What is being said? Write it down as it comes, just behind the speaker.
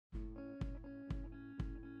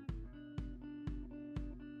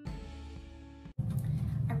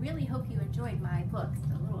really hope you enjoyed my book,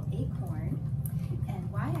 The Little Acorn,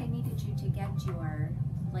 and why I needed you to get your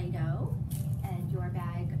Play-Doh and your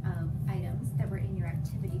bag of items that were in your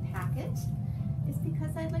activity packet is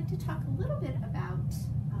because I'd like to talk a little bit about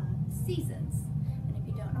seasons. And if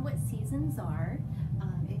you don't know what seasons are,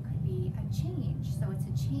 it could be a change. So it's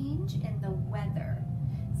a change in the weather.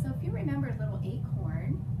 So if you remember Little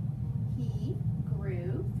Acorn, he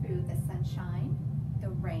grew through the sunshine, the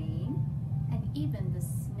rain, and even the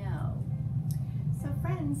snow. So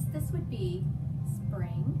friends, this would be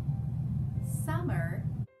spring, summer,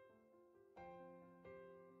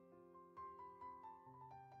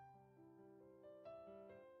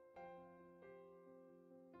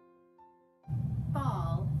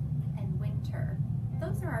 fall, and winter.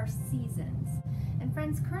 Those are our seasons. And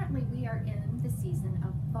friends, currently we are in the season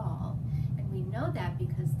of fall. And we know that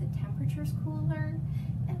because the temperature's cooler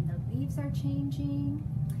and the leaves are changing.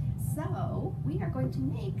 So we are going to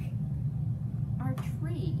make our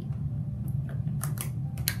tree.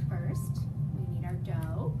 First, we need our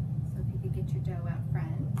dough. So if you could get your dough out,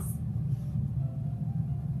 friends.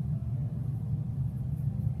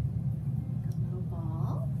 Make a little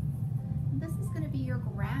ball. And this is going to be your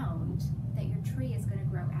ground that your tree is going to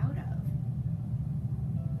grow out of.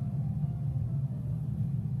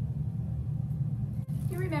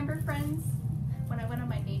 You remember, friends, when I went on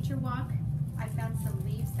my nature walk, I found some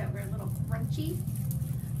leaves that were a little crunchy.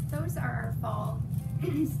 Those are our fall,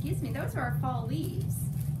 excuse me, those are our fall leaves.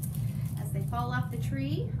 As they fall off the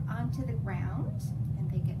tree onto the ground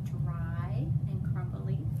and they get dry and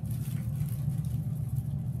crumbly.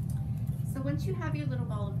 So once you have your little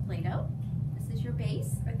ball of Play-Doh, this is your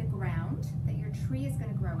base or the ground that your tree is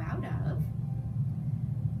going to grow out of.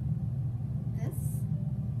 This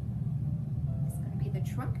is going to be the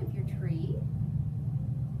trunk of your tree.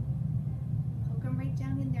 Right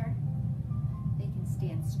down in there. They can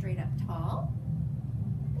stand straight up tall.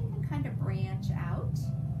 They can kind of branch out.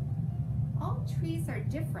 All trees are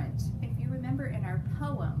different. If you remember in our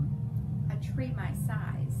poem, A Tree My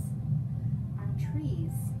Size, our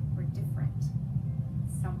trees were different.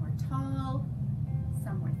 Some were tall,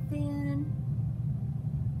 some were thin.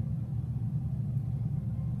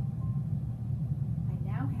 I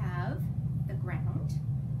now have the ground.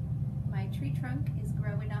 My tree trunk is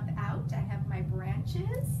growing up out. I have my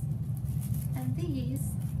branches, and these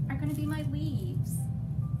are going to be my leaves.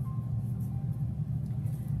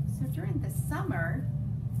 So during the summer,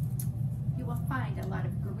 you will find a lot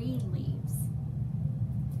of green leaves.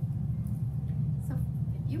 So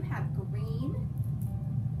if you have green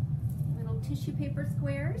little tissue paper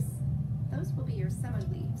squares, those will be your summer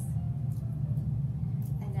leaves.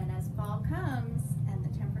 And then as fall comes and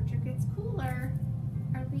the temperature gets cooler,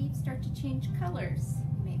 our leaves start to change colors.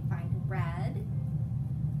 You may find red,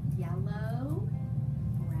 yellow,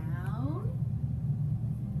 brown.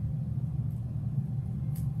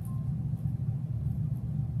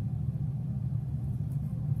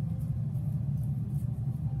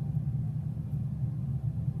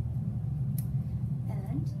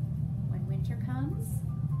 And when winter comes,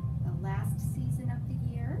 the last season of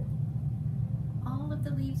the year, all of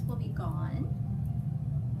the leaves will be gone.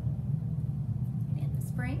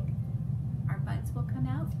 Spring, our buds will come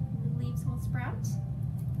out, new leaves will sprout,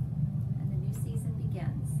 and the new season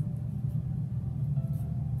begins.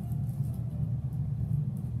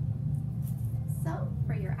 So,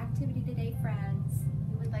 for your activity today, friends,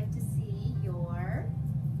 we would like to see your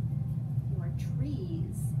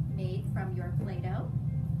trees made from your Play-Doh,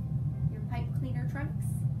 your pipe cleaner trunks,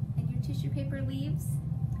 and your tissue paper leaves.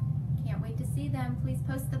 Can't wait to see them. Please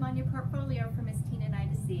post them on your portfolio for Miss Tina and I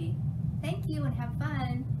to see. Thank you and have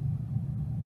fun.